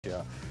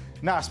Yeah.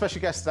 Now,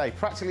 special guest today,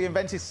 practically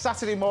invented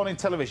Saturday morning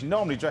television,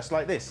 normally dressed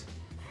like this.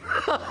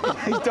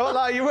 You don't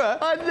like you were?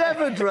 I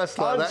never dressed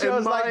like that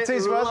in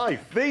my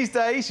life. These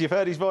days, you've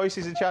heard his voice,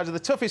 he's in charge of the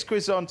toughest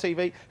quiz on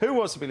TV. Who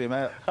wants to be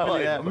millionaire?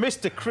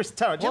 Mr. Chris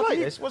Tarrant. Do you like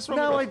this? What's wrong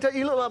with this? No, I don't.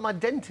 You look like my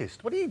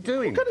dentist. What are you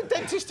doing? What kind of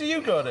dentist do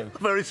you go to?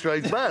 Very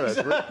strange man,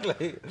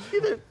 actually. Exactly.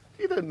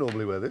 You don't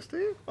normally wear this, do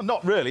you? Well,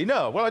 not really,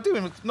 no. Well, I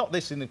do, not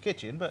this in the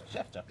kitchen, but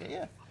chef jacket,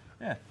 yeah.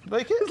 Yeah.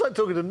 Like it? It's like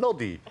talking to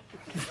Noddy.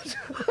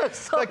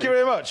 Thank you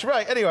very much.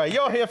 Right, anyway,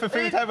 you're here for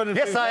Food Heaven and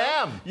Yes, Food I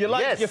Hell. am. You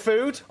like your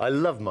food? I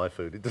love my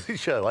food. It doesn't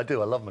show. I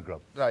do. I love my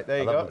grub. Right, there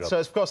you go. So,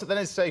 of course, at the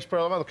end of today's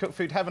programme, I'll cook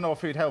Food Heaven or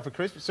Food Hell for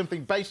Chris,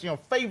 something based on your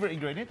favourite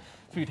ingredient,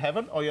 Food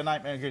Heaven, or your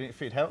nightmare ingredient,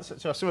 Food Hell.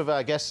 So some of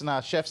our guests and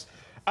our chefs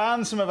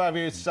and some of our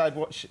viewers decide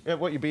what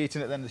you'll be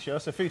eating at the end of the show.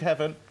 So Food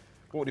Heaven,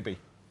 what would it be?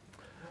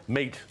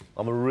 Meat.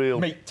 I'm a real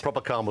meat.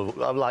 Proper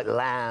carnivore. I like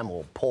lamb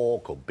or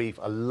pork or beef.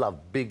 I love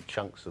big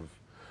chunks of...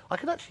 I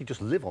could actually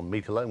just live on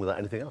meat alone without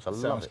anything else. I love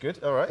it. Sounds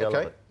good. All right, yeah,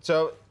 OK.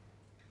 So,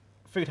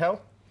 Food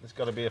Hell, there's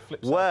got to be a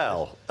flip side.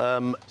 Well...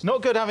 it's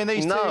not good having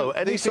these two. No,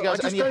 I just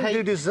don't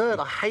do dessert.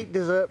 I hate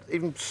dessert.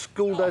 Even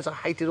school days, I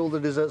hated all the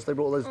desserts they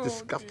brought, all those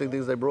disgusting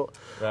things they brought.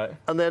 Right.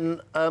 And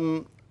then...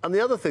 and the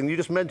other thing you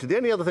just mentioned, the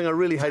only other thing I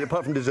really hate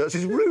apart from desserts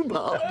is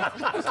rhubarb.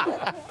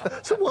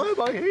 So why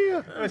am I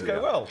here? It's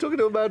going well. Talking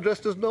to a man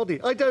dressed as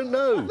Noddy. I don't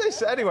know.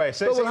 Listen, anyway,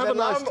 so we'll have a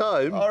nice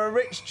time. Or a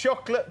rich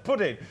chocolate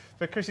pudding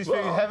for Chris's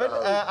Food Heaven.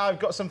 I've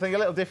got something a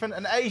little different,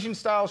 an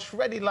Asian-style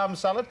shredded lamb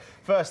salad.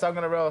 First, I'm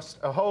going to roast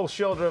a whole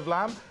shoulder of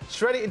lamb,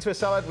 shred it into a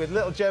salad with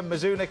little gem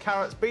mizuna,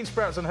 carrots, bean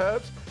sprouts and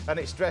herbs, and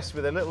it's dressed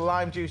with a little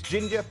lime juice,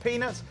 ginger,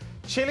 peanuts,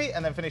 chilli,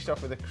 and then finished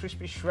off with a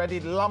crispy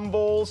shredded lamb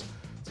balls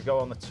to go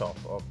on the top.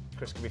 Or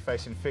Chris could be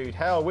facing Food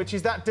Hell, which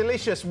is that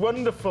delicious,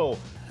 wonderful,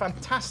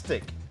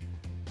 fantastic,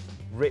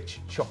 rich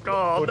chocolate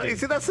pudding. You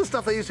see, that's the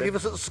stuff they used to give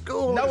us at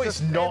school. No, it's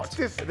not.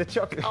 The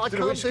chocolate, I don't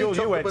know which school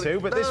you went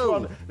to, but this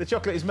one, the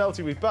chocolate is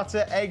melted with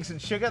butter, eggs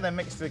and sugar, then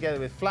mixed together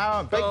with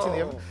flour and baked in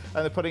the oven,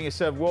 and the pudding is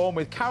served warm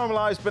with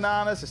caramelised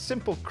bananas, a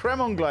simple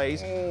creme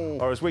anglaise,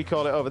 or as we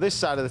call it over this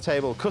side of the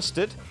table,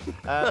 custard,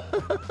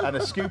 and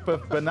a scoop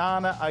of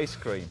banana ice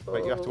cream.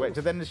 But you have to wait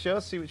to the end of the show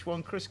to see which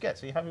one Chris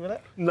gets. Are you happy with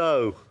it?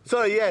 No.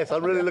 Sorry, yes,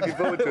 I'm really looking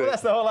forward to it. Well,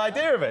 that's the whole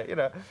idea of it, you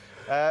know.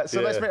 Let's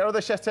meet our other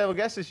chef table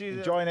guests as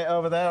you join it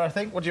over there, I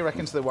think. What do you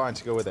reckon to the wine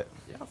to go with it?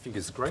 Yeah, I think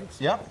it's great.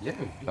 Yeah? Yeah,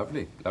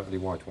 lovely. Lovely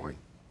white wine.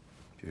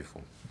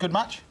 Beautiful. Good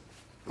match?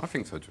 I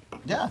think so, too.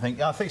 Yeah,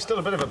 I think still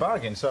a bit of a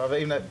bargain. So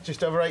even at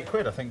just over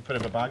 £8, I think, a bit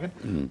of a bargain.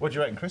 What do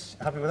you reckon, Chris?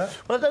 Happy with that?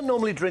 Well, I don't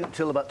normally drink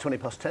till about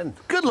 10:20.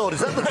 Good Lord, is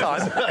that the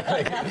time?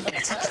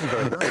 It's actually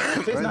very nice.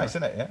 It is nice,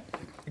 isn't it?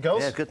 Yeah.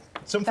 Girls? Yeah, good.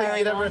 Something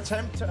you'd ever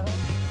attempt at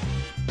home?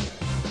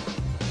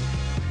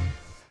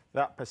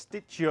 That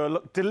pasticcio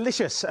looked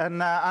delicious,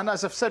 and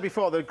as I've said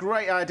before, the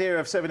great idea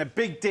of serving a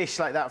big dish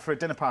like that for a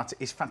dinner party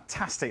is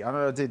fantastic. I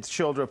know I did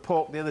shoulder of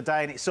pork the other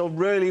day, and it sold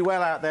really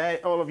well out there.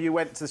 All of you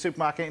went to the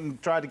supermarket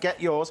and tried to get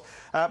yours,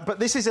 but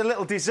this is a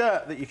little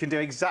dessert that you can do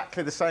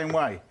exactly the same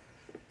way.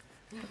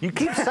 You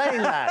keep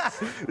saying that.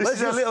 This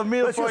is a little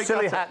meal for your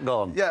silly hat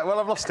gone. Yeah, well,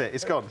 I've lost it.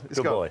 It's gone. It's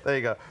Good gone. boy. There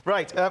you go.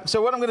 Right,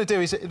 so what I'm going to do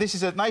is, this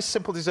is a nice,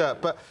 simple dessert,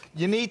 but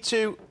you need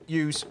to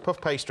use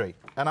puff pastry,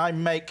 and I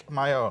make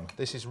my own.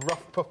 This is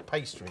rough puff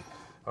pastry,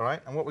 all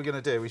right? And what we're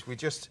going to do is we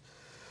just...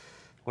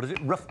 What is it?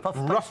 Rough puff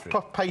pastry? Rough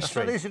puff pastry. That's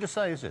not easy to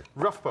say, is it?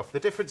 Rough puff. The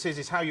difference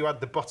is how you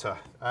add the butter.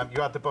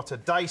 You add the butter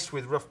diced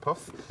with rough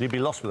puff. You'd be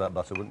lost without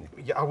butter, wouldn't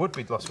you? Yeah, I would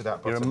be lost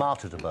without butter. You're a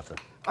martyr to butter.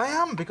 I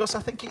am, because I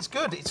think it's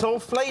good. It's all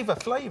flavour.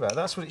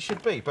 That's what it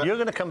should be. But you're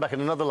going to come back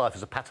in another life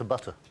as a pat of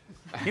butter.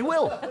 You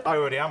will. I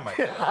already am,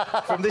 mate.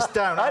 From this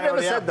down, I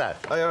never said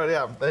that. I already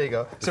am. There you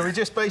go. So we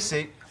just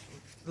basically...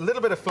 a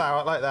little bit of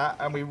flour like that,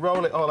 and we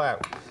roll it all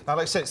out. Now,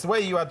 like I said, it's the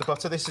way you add the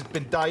butter. This has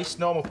been diced.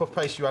 Normal puff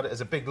pastry, you add it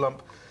as a big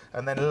lump,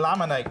 and then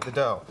laminate the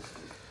dough.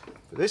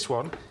 But this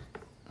one,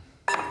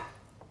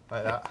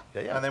 like that.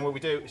 Yeah. And then what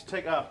we do is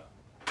take our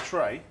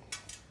tray,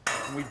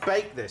 and we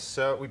bake this.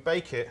 So we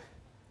bake it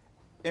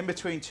in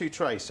between two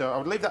trays. So I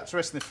would leave that to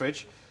rest in the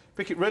fridge,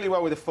 pick it really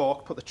well with a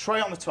fork, put the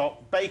tray on the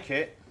top, bake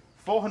it,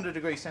 400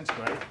 degrees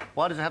centigrade.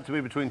 Why does it have to be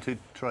between two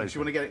trays? Because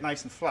you want to get it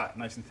nice and flat,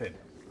 nice and thin.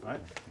 Right?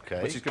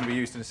 Okay. Which is going to be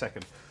used in a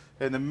second.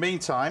 In the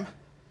meantime,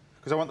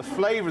 because I want the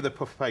flavour of the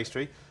puff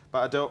pastry,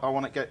 but I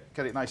want to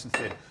get it nice and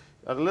thin.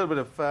 Add a little bit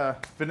of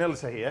vanilla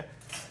to here.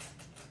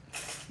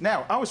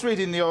 Now, I was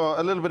reading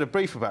a little bit of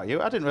brief about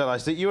you. I didn't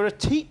realise that you were a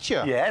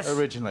teacher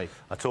originally.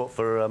 I taught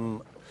for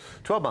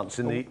 12 months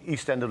in the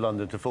East End of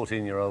London to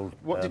 14-year-old...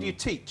 What did you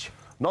teach?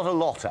 Not a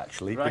lot,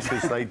 actually,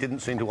 because they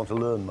didn't seem to want to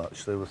learn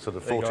much. They were sort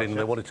of 14 and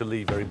they wanted to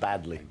leave very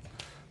badly.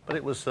 But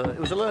it was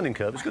a learning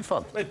curve. It was good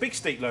fun. A big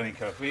steep learning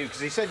curve for you,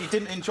 because he said you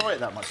didn't enjoy it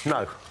that much.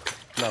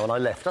 No, and I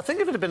left. I think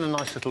if it had been a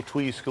nice little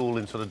twee school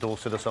in sort of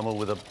Dorset or somewhere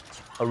with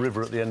a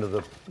river at the end of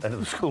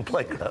the school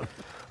playground,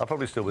 I'd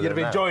probably still be there. You'd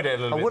have enjoyed it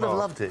a little bit I would have more.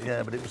 loved it,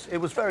 yeah, but it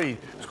was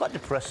quite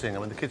depressing. I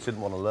mean, the kids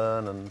didn't want to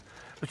learn, and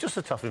it was just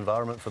a tough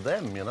environment for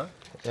them, you know.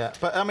 Yeah,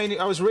 but I mean,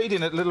 I was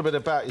reading a little bit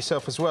about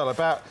yourself as well,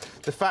 about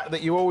the fact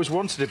that you always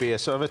wanted to be a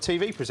sort of a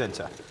TV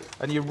presenter,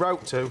 and you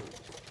wrote to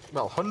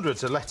well,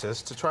 hundreds of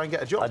letters to try and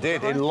get a job. I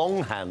did, right? in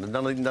longhand, and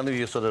none of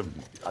you sort of,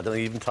 I don't know,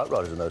 even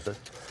typewriters in those days.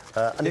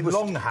 And in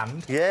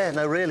longhand? Yeah,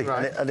 no, really.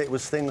 Right. And it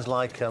was things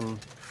like,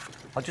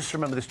 I just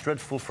remember this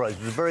dreadful phrase. It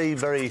was a very,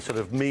 very sort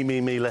of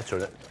me letter.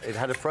 And it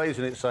had a phrase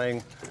in it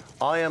saying,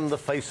 I am the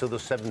face of the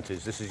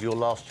 70s. This is your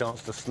last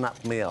chance to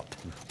snap me up.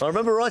 I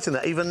remember writing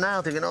that, even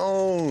now, thinking,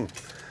 oh...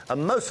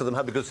 And most of them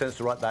had the good sense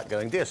to write back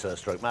going, Dear Sir,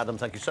 stroke Madam,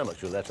 thank you so much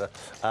for your letter.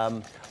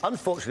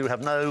 Unfortunately, we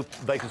have no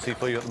vacancy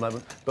for you at the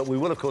moment, but we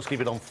will, of course,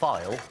 keep it on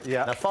file.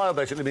 Yeah. Now, file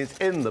basically means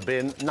in the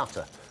bin,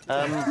 nutter.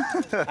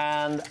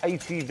 And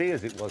ATV,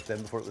 as it was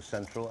then, before it was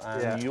Central,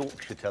 and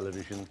Yorkshire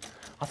Television.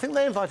 I think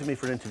they invited me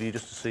for an interview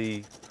just to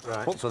see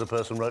what sort of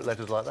person wrote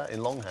letters like that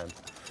in longhand.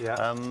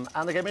 Yeah.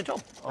 And they gave me a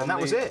job. And that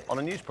was it? On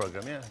a news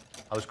programme, yeah.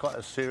 I was quite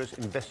a serious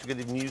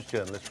investigative news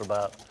journalist for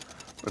about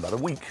a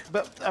week.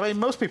 But, I mean,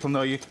 most people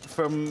know you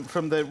from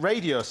the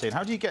radio scene.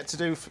 How do you get to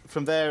do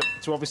from there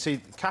to, obviously,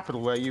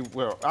 Capital,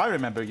 where I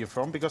remember you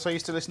from, because I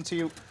used to listen to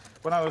you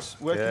when I was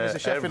working as a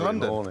chef in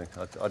London. Morning.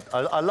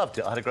 I loved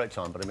it. I had a great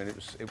time, but, I mean, it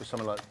was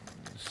something like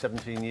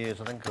 17 years,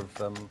 I think,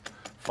 of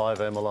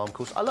 5 AM alarm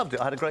calls. I loved it.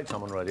 I had a great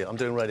time on radio. I'm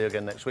doing radio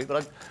again next week,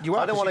 but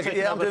I don't want to get...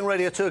 Yeah, I'm doing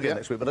radio 2 again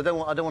next week, but I don't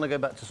want to go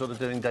back to sort of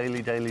doing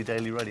daily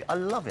radio. I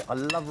love it. I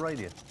love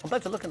radio. I'm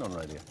better looking on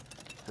radio.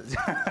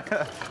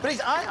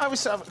 But I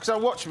was because I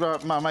watched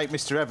my mate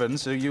Mr.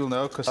 Evans, who you'll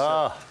know, because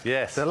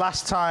yes, the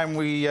last time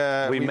we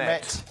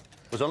met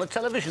was on a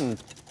television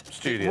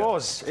studio.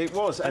 It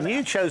was. And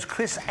you chose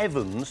Chris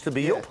Evans to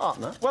be your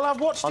partner. Well, I've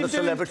watched him on a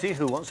Celebrity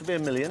Who Wants to Be a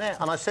Millionaire.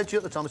 And I said to you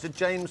at the time, I said,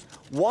 James,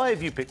 why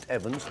have you picked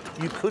Evans?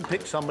 You could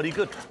pick somebody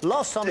good.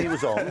 Last time he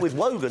was on with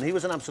Wogan, he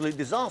was an absolute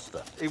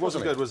disaster. He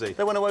wasn't good, was he?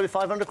 They went away with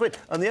 500 quid.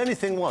 And the only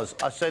thing was,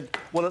 I said,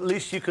 well, at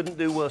least you couldn't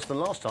do worse than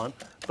last time.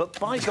 But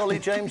by golly,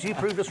 James, you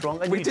proved us wrong.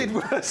 And we did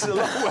worse, a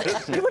lot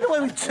worse. You went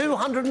away with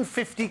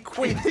 250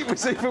 quid. It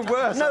was even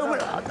worse. No,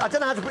 I don't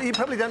know how to... You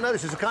probably don't know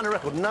this. It's a kind of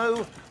record.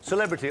 No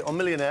celebrity or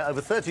millionaire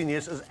over 13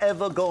 years has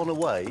ever gone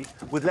away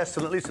with less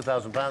than at least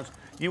 £1,000.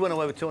 You went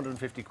away with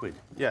 250 quid.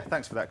 Yeah,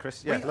 thanks for that,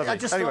 Chris. Yeah, I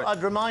just thought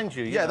I'd remind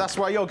you. Yeah, that's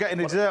why you're getting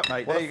a dessert,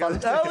 mate. There you go.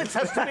 No, it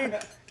has to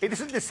be... It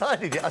isn't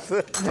decided yet. I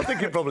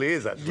think it probably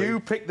is, actually. You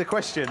pick the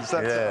questions.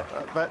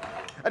 But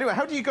anyway,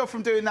 how do you go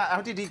from doing that?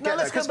 How did he get there?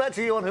 Let's come back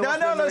to you on Who Wants to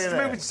Be a let's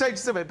Millionaire. move to say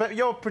something. But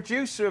you're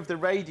producer of the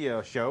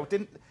radio show.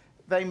 Didn't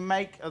they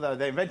make... Although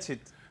they invented...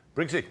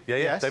 Briggsy, yeah.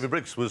 Yes. David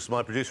Briggs was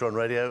my producer on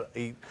radio.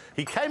 He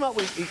came up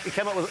with... He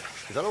came up with...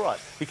 Is that all right?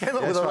 He came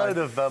up with a load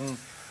of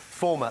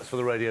formats for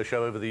the radio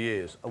show over the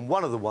years, and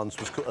one of the ones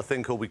was a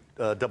thing called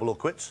Double or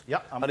Quits.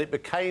 Yep. And it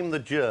became the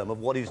germ of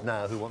what is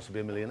now Who Wants to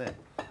Be a Millionaire,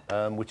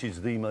 which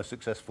is the most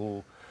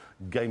successful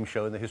game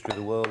show in the history of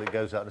the world. It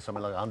goes out to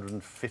something like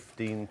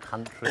 115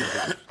 countries.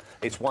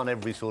 It's won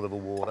every sort of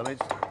award. I mean,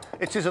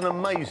 it is an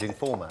amazing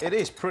format. It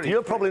is pretty...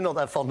 You're probably not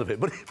that fond of it,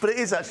 but it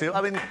is actually...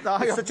 I mean...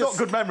 I've got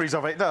good memories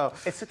of it, no.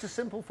 It's such a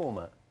simple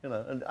format, you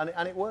know,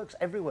 and it works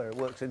everywhere. It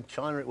works in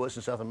China, it works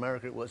in South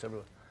America, it works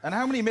everywhere. And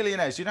how many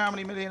millionaires? Do you know how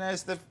many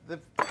millionaires they've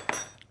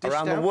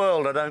Around the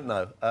world, I don't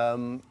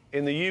know.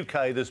 In the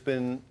UK, there's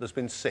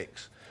been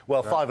 6.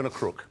 Well, 5 and a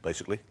crook,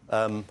 basically.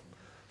 So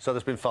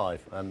there's been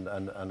 5 and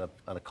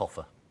a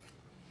coffer.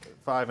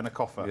 5 and a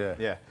coffer.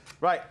 Yeah.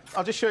 Right,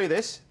 I'll just show you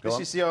this. This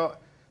is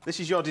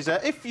your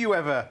dessert. If you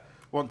ever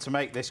want to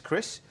make this,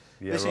 Chris,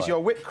 this is your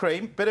whipped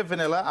cream, bit of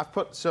vanilla. I've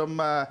put some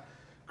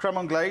creme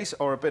anglaise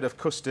or a bit of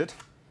custard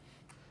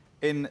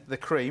in the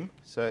cream,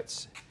 so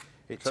it's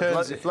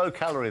low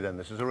calorie then.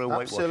 This is a real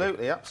weight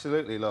watcher.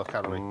 Absolutely low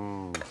calorie.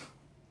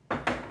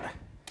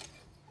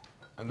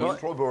 And the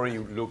strawberry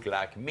look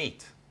like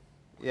meat.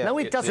 Yeah. No,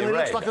 it doesn't. It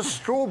looks like a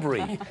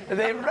strawberry.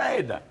 They're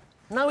red.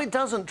 No, it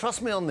doesn't.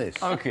 Trust me on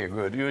this. OK,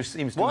 good. You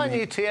seems to Why aren't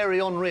you Thierry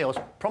Henry? I was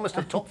promised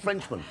a top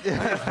Frenchman.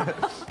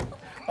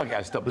 OK,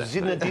 I'll stop that.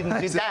 Zinedine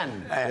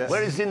Zidane.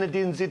 Where is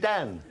Zinedine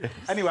Zidane?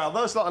 Anyway, while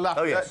those lot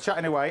are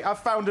chatting away, I've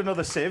found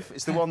another sieve.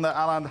 It's the one that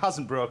Alan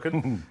hasn't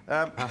broken.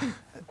 And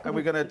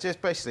we're going to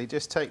basically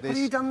take this... What have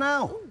you done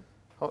now?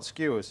 Hot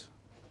skewers.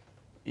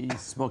 He's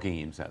smoking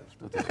himself.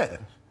 Yeah.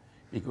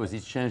 Because he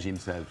changed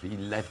himself. He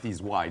left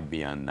his white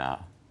behind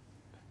now.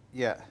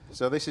 Yeah,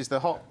 so this is the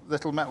hot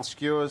little metal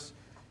skewers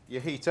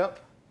you heat up,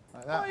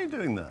 like that. Why are you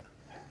doing that?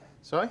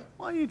 Sorry?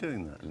 Why are you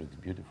doing that? It looks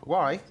beautiful.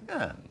 Why?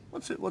 Yeah.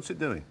 What's it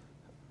doing?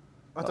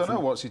 I don't know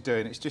what's it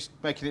doing. It's just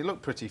making it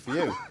look pretty for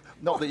you.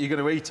 Not that you're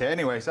going to eat it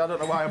anyway, so I don't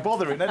know why I'm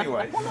bothering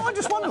anyway. Well, no, I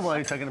just wonder why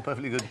you're taking a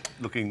perfectly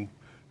good-looking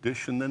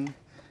dish and then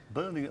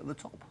burning it at the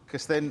top.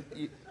 Because then...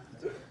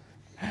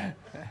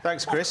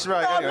 Thanks, Chris.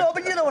 Right, anyway. No,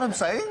 but you know what I'm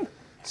saying.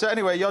 So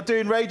anyway, you're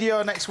doing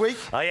radio next week?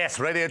 Yes,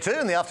 Radio 2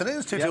 in the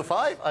afternoons, 2 till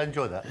 5. I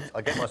enjoy that.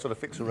 I get my sort of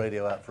fix of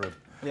radio out for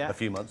a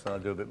few months and I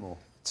do a bit more.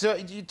 So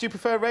do you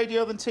prefer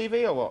radio than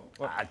TV or what?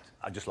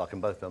 I just like them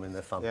both. I mean,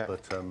 they're fun. Yeah.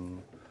 But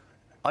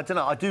I don't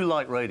know. I do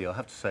like radio. I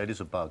have to say, it is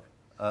a bug.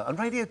 And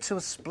Radio 2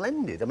 is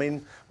splendid. I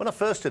mean, when I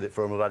first did it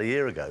for them about a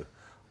year ago,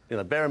 you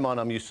know, bear in mind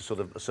I'm used to sort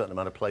of a certain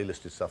amount of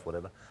playlisted stuff,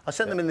 whatever. I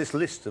sent them in this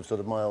list of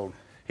sort of my old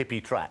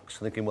hippie tracks,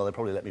 thinking, well, they'll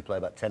probably let me play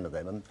about 10 of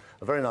them. And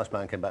a very nice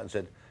man came back and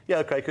said, yeah,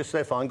 OK, because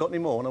they're fine. Got any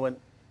more? And I went,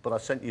 but I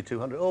sent you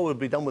 200. Oh, we'll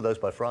be done with those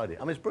by Friday.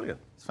 I mean, it's brilliant.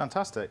 It's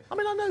fantastic. I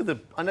mean,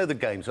 I know the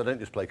games. I don't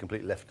just play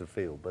complete left of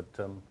field, but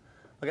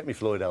I get my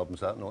Floyd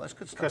albums out and all. That's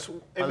good stuff. Because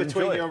in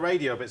between your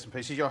radio bits and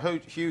pieces, your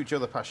huge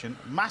other passion,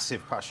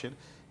 massive passion,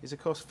 is, of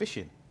course,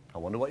 fishing. I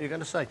wonder what you're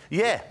going to say.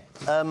 Yeah.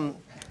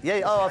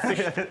 Yeah, oh, I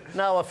fished.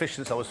 No, I fished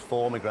since I was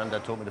 4. My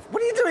granddad taught me to...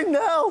 What are you doing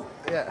now?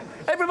 Yeah.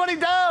 Everybody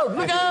down!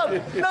 Look out!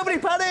 Nobody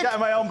panic! Getting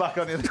my own back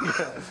on you.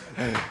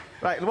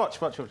 Right, watch.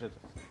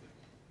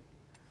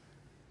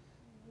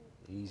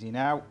 Easy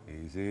now.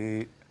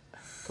 Easy.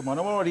 Come on,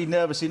 I'm already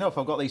nervous enough.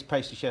 I've got these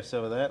pastry chefs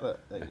over there. Look,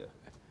 there you go.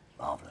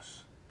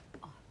 Marvellous.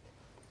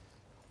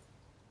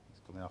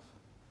 It's coming off.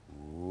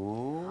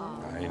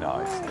 Very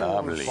nice.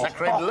 Lovely.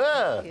 Sacred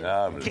lure.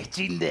 Lovely. Get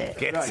in there.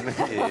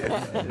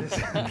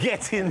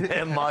 Get in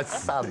there, my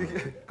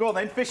son. Go on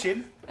then,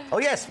 fishing. Oh,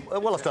 yes.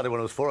 Well, I started when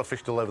I was 4. I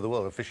fished all over the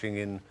world. I'm fishing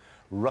in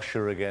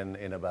Russia again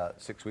in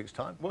about 6 weeks'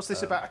 time. What's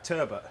this about a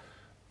turbot?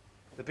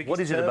 The biggest What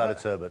is it about a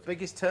turbot?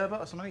 Biggest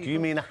turbot or something? Do you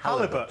mean a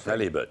halibut?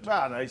 Halibut.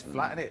 Ah, no, he's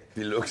flat, isn't it?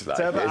 He looks like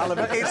Turbot, it.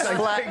 halibut. It's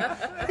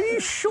flat. Are you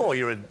sure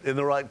you're in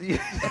the right...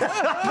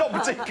 Not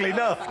particularly,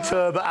 no.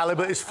 Turbot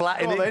halibut is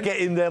flat, Go on, innit? then. Get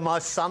in there, my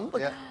son.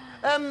 Yeah.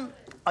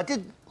 I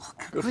did...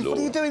 Good What are you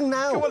Lord. doing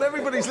now? Come on,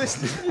 everybody's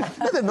listening.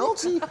 No, they're not.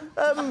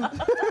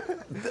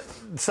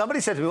 Somebody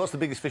said to me, what's the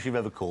biggest fish you've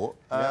ever caught?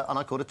 And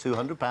I caught a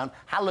 200-pound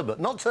halibut.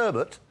 Not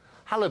turbot,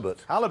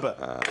 halibut. Halibut.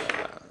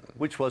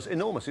 Which was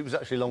enormous. It was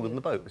actually longer than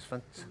the boat. It was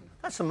fantastic.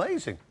 That's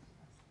amazing,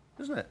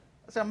 isn't it?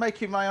 So I'm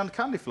making my own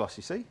candy floss,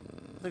 you see.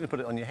 I think I put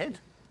it on your head.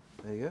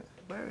 There you go.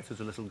 Wear it as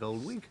a little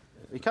gold wig.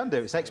 You can do.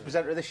 It's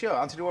ex-presenter of the show,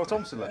 Anthony Wall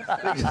Thompson. Look.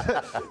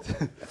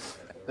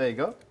 There you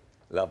go.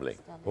 Lovely.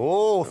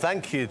 Oh,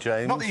 thank you,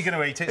 James. Not that you're going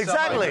to eat it. so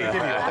Exactly. I'm not gonna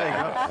give you it. There you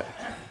go.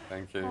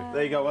 Thank you.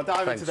 There you go. We'll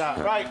dive Thanks. into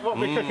that. Right, what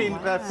we're cooking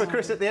for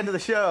Chris at the end of the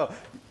show.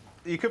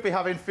 You could be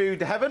having food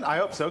heaven. I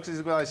hope so, because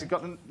he's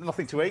got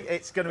nothing to eat.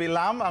 It's going to be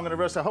lamb. I'm going to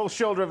roast a whole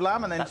shoulder of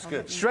lamb and then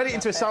shred it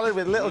into a salad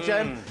with little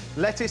gem,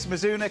 lettuce,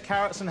 mizuna,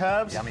 carrots and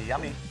herbs. Yummy,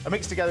 yummy.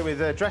 Mixed together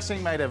with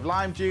dressing made of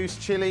lime juice,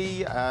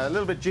 chilli, a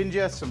little bit of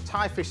ginger, some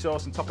Thai fish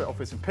sauce, and top it off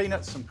with some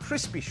peanuts, some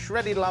crispy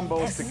shredded lamb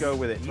balls to go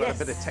with it. To add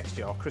a bit of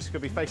texture. Or Chris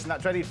could be facing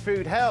that dreaded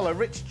food hell, a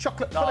rich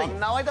chocolate pudding.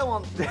 No, I don't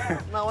want...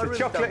 No, I The really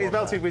chocolate don't is want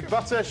melted with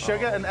butter,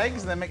 sugar and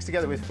eggs and then mixed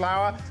together with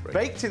flour,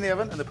 baked in the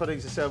oven, and the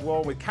puddings are served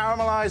warm with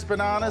caramelised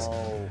bananas,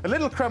 a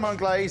little creme on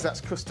glaze,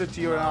 that's custard to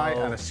you and I,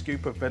 and a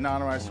scoop of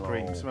banana ice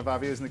cream. Some of our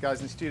viewers and the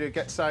guys in the studio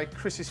get to say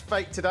Chris's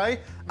fate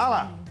today.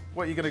 Alan,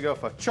 what are you going to go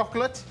for?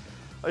 Chocolate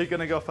or are you going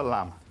to go for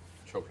lamb?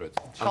 Chocolate.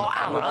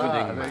 I'm a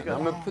pudding There you go.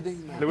 I'm a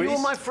pudding man. Louise, You're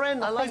my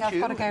friend. I I like think I've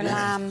you. got to go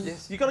lamb.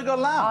 you got to go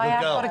lamb. I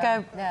have girl. got to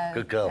go. No,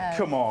 Good girl. no.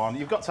 Come on,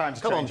 you've got time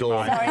to Come on, change your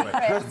Dawn. mind.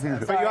 Sorry,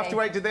 Chris. But you have to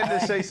wait to the end of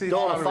the season.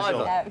 Dawn, a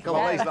final fiver. result. Come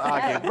on, let's not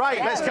argue. Right,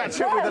 let's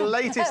catch up with the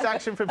latest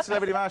action from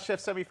Celebrity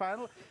MasterChef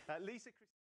semi-final. Lisa.